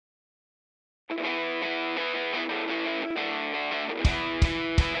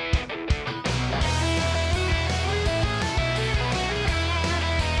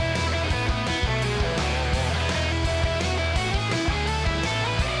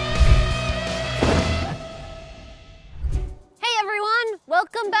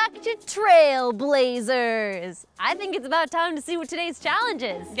Trailblazers. I think it's about time to see what today's challenge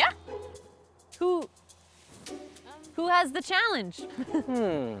is. Yeah. Who has the challenge?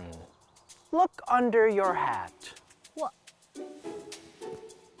 Look under your hat. What?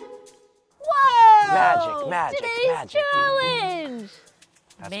 Whoa! Magic, Today's magic. challenge.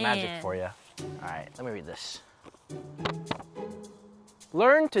 That's Man. magic for you. All right, let me read this.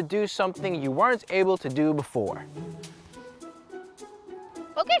 Learn to do something you weren't able to do before.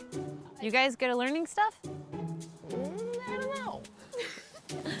 Okay. You guys good at learning stuff? I don't know.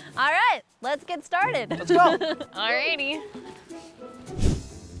 All right, let's get started. Let's go. Alrighty.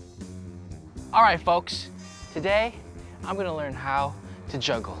 All right, folks. Today, I'm gonna learn how to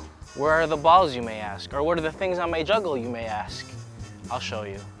juggle. Where are the balls, you may ask? Or what are the things on my juggle, you may ask? I'll show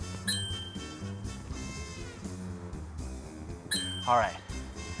you. All right,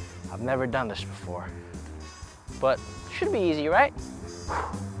 I've never done this before, but should be easy, right?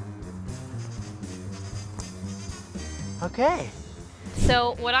 Okay.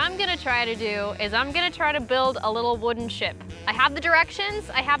 So what I'm gonna try to do is I'm gonna try to build a little wooden ship. I have the directions,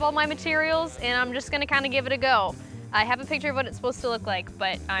 I have all my materials, and I'm just gonna kind of give it a go. I have a picture of what it's supposed to look like,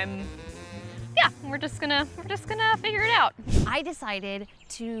 but we're just gonna figure it out. I decided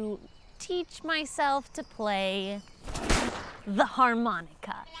to teach myself to play the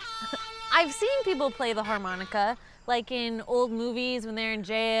harmonica. I've seen people play the harmonica, like in old movies when they're in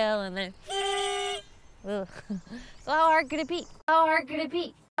jail and they're... Ugh. So how hard could it be? How hard could it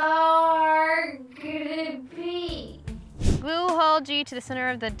be? How hard could it be? Glue hull G to the center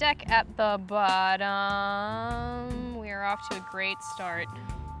of the deck at the bottom. We are off to a great start.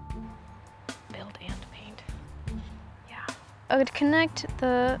 Build and paint. Yeah. I would connect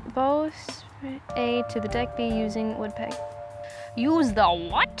the both A to the deck B using wood peg. Use the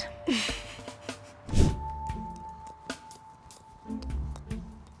what?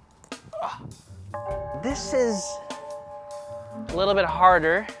 This is a little bit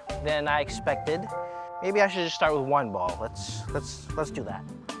harder than I expected. Maybe I should just start with one ball. Let's do that.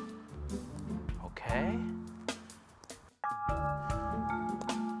 Okay.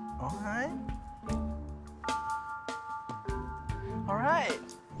 All right. All right.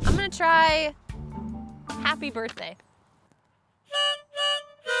 I'm gonna try Happy Birthday.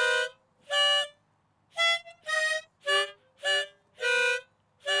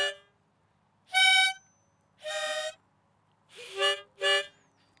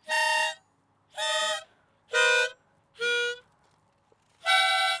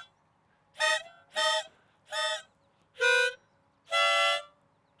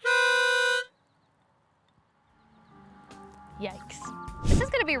 Yikes. This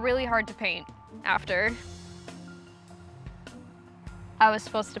is gonna be really hard to paint after I was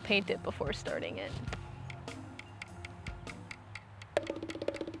supposed to paint it before starting it.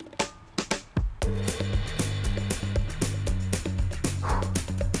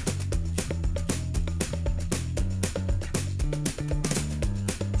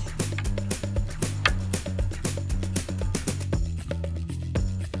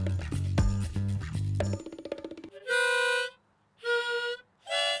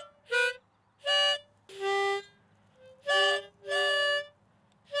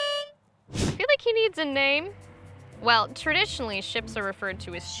 He needs a name. Well, traditionally, ships are referred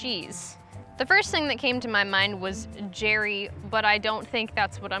to as she's. The first thing that came to my mind was Jerry, but I don't think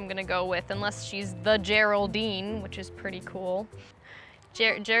that's what I'm gonna go with, unless she's the Geraldine, which is pretty cool.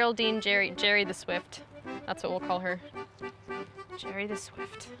 Geraldine, Jerry the Swift. That's what we'll call her. Jerry the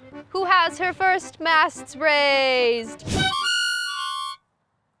Swift. Who has her first masts raised?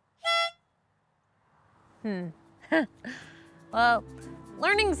 Well,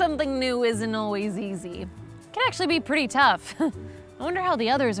 learning something new isn't always easy. It can actually be pretty tough. I wonder how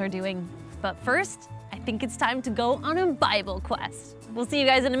the others are doing. But first, I think it's time to go on a Bible quest. We'll see you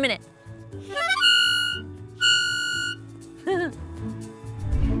guys in a minute.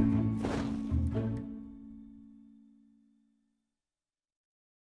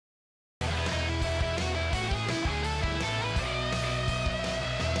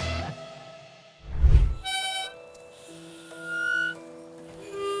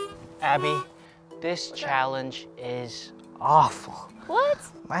 Abby, this challenge is awful. What?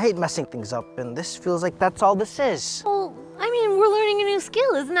 I hate messing things up, and this feels like that's all this is. Well, I mean, we're learning a new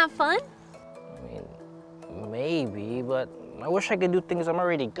skill. Isn't that fun? I mean, maybe, but I wish I could do things I'm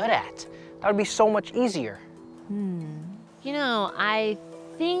already good at. That would be so much easier. You know, I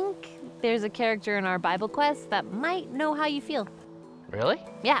think there's a character in our Bible quest that might know how you feel. Really?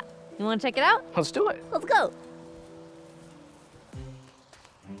 Yeah. You want to check it out? Let's do it. Let's go.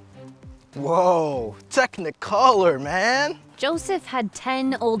 Whoa, Technicolor, man. Joseph had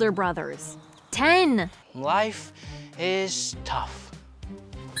 10 older brothers. 10! Life is tough.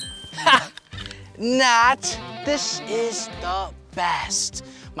 Ha! Not. This is the best.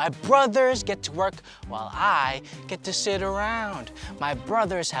 My brothers get to work while I get to sit around. My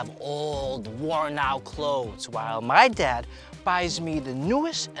brothers have old, worn-out clothes while my dad buys me the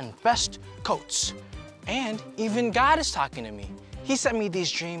newest and best coats. And even God is talking to me. He sent me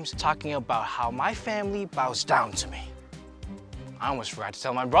these dreams talking about how my family bows down to me. I almost forgot to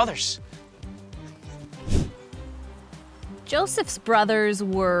tell my brothers. Joseph's brothers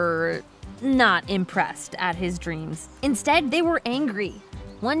were not impressed at his dreams. Instead, they were angry.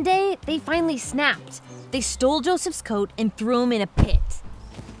 One day, they finally snapped. They stole Joseph's coat and threw him in a pit.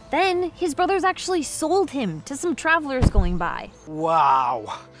 Then, his brothers actually sold him to some travelers going by.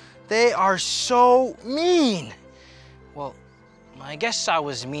 Wow, they are so mean. Well, I guess I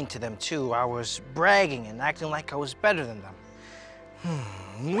was mean to them too. I was bragging and acting like I was better than them.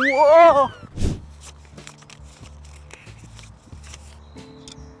 Whoa!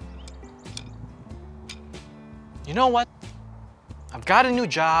 You know what? I've got a new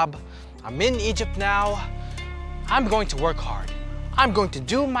job. I'm in Egypt now. I'm going to work hard. I'm going to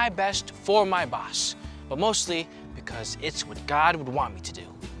do my best for my boss, but mostly because it's what God would want me to do.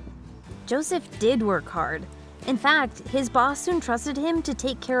 Joseph did work hard. In fact, his boss soon trusted him to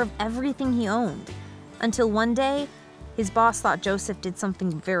take care of everything he owned. Until one day, his boss thought Joseph did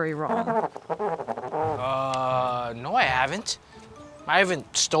something very wrong. No, I haven't. I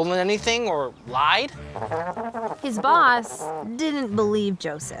haven't stolen anything or lied. His boss didn't believe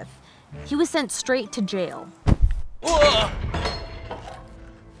Joseph. He was sent straight to jail. Ugh.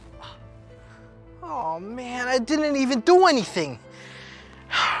 Oh man, I didn't even do anything.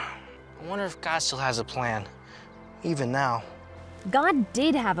 I wonder if God still has a plan, even now. God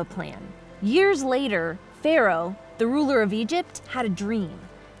did have a plan. Years later, Pharaoh, the ruler of Egypt, had a dream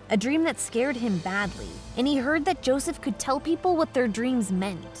that scared him badly, and he heard that Joseph could tell people what their dreams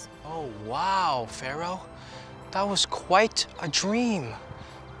meant. Oh wow, Pharaoh, that was quite a dream.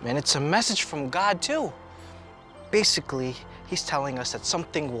 And it's a message from God too. Basically, he's telling us that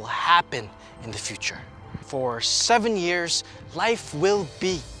something will happen in the future. For 7 years, life will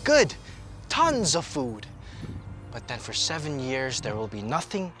be good, tons of food. But then for 7 years, there will be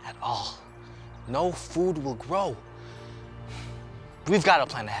nothing at all. No food will grow. We've got to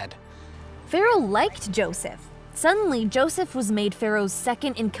plan ahead. Pharaoh liked Joseph. Suddenly, Joseph was made Pharaoh's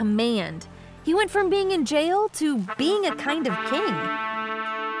second in command. He went from being in jail to being a kind of king.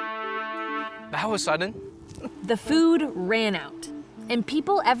 That was sudden. The food ran out, and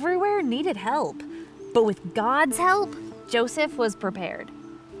people everywhere needed help. But with God's help, Joseph was prepared.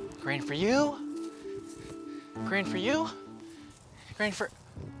 Grain for you. Grain for you. Grain for...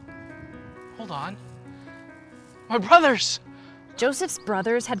 Hold on. My brothers! Joseph's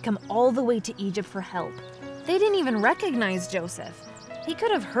brothers had come all the way to Egypt for help. They didn't even recognize Joseph. He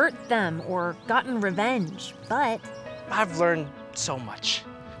could have hurt them or gotten revenge, but... I've learned so much.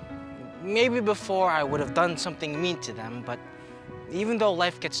 Maybe before I would have done something mean to them, but even though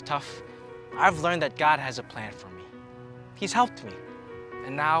life gets tough, I've learned that God has a plan for me. He's helped me,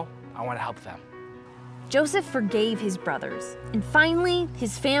 and now I want to help them. Joseph forgave his brothers, and finally,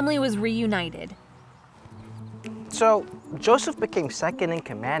 his family was reunited. So, Joseph became second in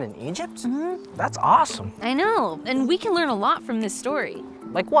command in Egypt? Mm-hmm. That's awesome. I know, and we can learn a lot from this story.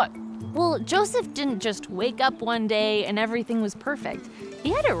 Like what? Well, Joseph didn't just wake up one day and everything was perfect.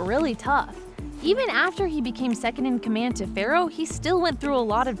 He had it really tough. Even after he became second in command to Pharaoh, he still went through a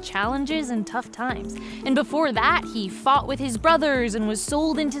lot of challenges and tough times. And before that, he fought with his brothers and was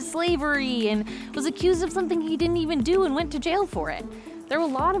sold into slavery and was accused of something he didn't even do and went to jail for it. There were a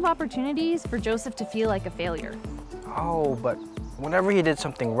lot of opportunities for Joseph to feel like a failure. Oh, but whenever he did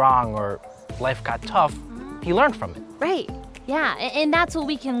something wrong or life got tough, he learned from it. Right. Yeah, and that's what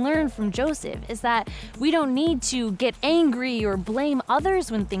we can learn from Joseph, is that we don't need to get angry or blame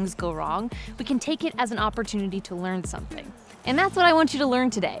others when things go wrong. We can take it as an opportunity to learn something. And that's what I want you to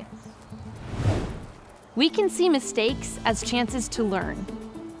learn today. We can see mistakes as chances to learn.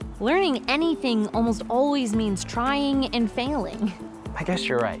 Learning anything almost always means trying and failing. I guess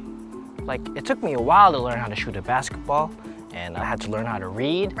you're right. Like, it took me a while to learn how to shoot a basketball, and I had to learn how to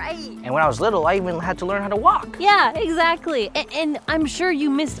read. Right. And when I was little, I even had to learn how to walk. Yeah, exactly. And I'm sure you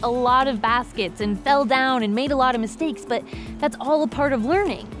missed a lot of baskets and fell down and made a lot of mistakes, but that's all a part of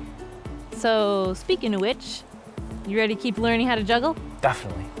learning. So, speaking of which, you ready to keep learning how to juggle?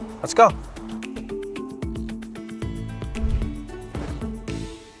 Definitely. Let's go.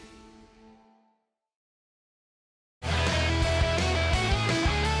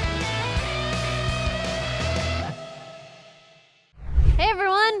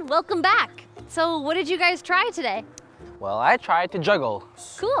 welcome back. So what did you guys try today? Well, I tried to juggle.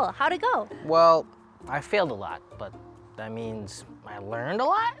 Cool, how'd it go? Well, I failed a lot, but that means I learned a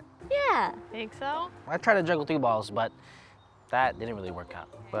lot? Yeah. Think so? I tried to juggle 2 balls, but that didn't really work out.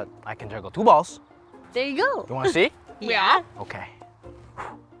 But I can juggle 2 balls. There you go. You want to see? Yeah. Okay.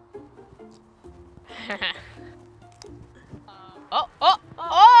 Oh, oh,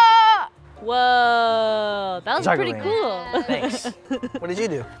 oh! Whoa, that was Juggling. pretty cool. Thanks. What did you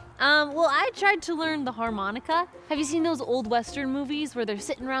do? Well, I tried to learn the harmonica. Have you seen those old Western movies where they're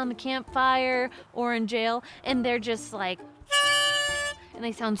sitting around the campfire or in jail and they're just like, and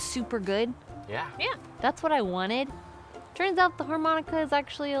they sound super good? Yeah. Yeah. That's what I wanted. Turns out the harmonica is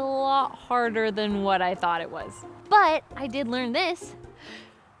actually a lot harder than what I thought it was. But I did learn this.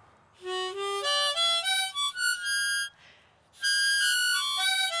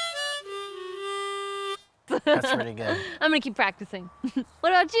 That's pretty good. I'm gonna keep practicing.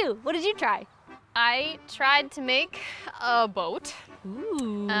 What about you? What did you try? I tried to make a boat.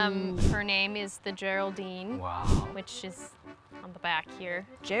 Ooh. Her name is the Geraldine, Wow. which is on the back here.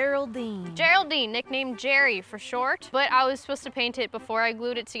 Geraldine. Geraldine, nicknamed Jerry for short. But I was supposed to paint it before I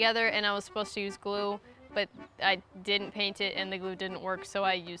glued it together, and I was supposed to use glue, but I didn't paint it and the glue didn't work, so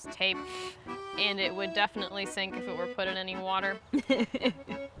I used tape. And it would definitely sink if it were put in any water.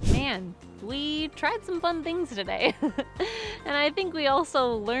 Man, we tried some fun things today. And I think we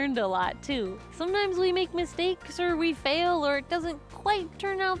also learned a lot too. Sometimes we make mistakes or we fail or it doesn't quite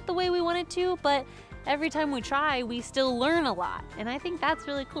turn out the way we want it to, but every time we try, we still learn a lot. And I think that's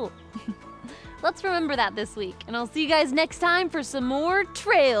really cool. Let's remember that this week. And I'll see you guys next time for some more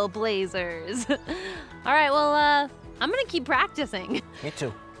Trailblazers. All right, well, I'm gonna keep practicing. Me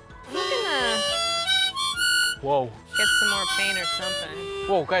too. I'm gonna Whoa. get some more paint or something.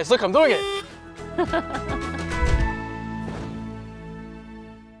 Whoa, guys, look, I'm doing it.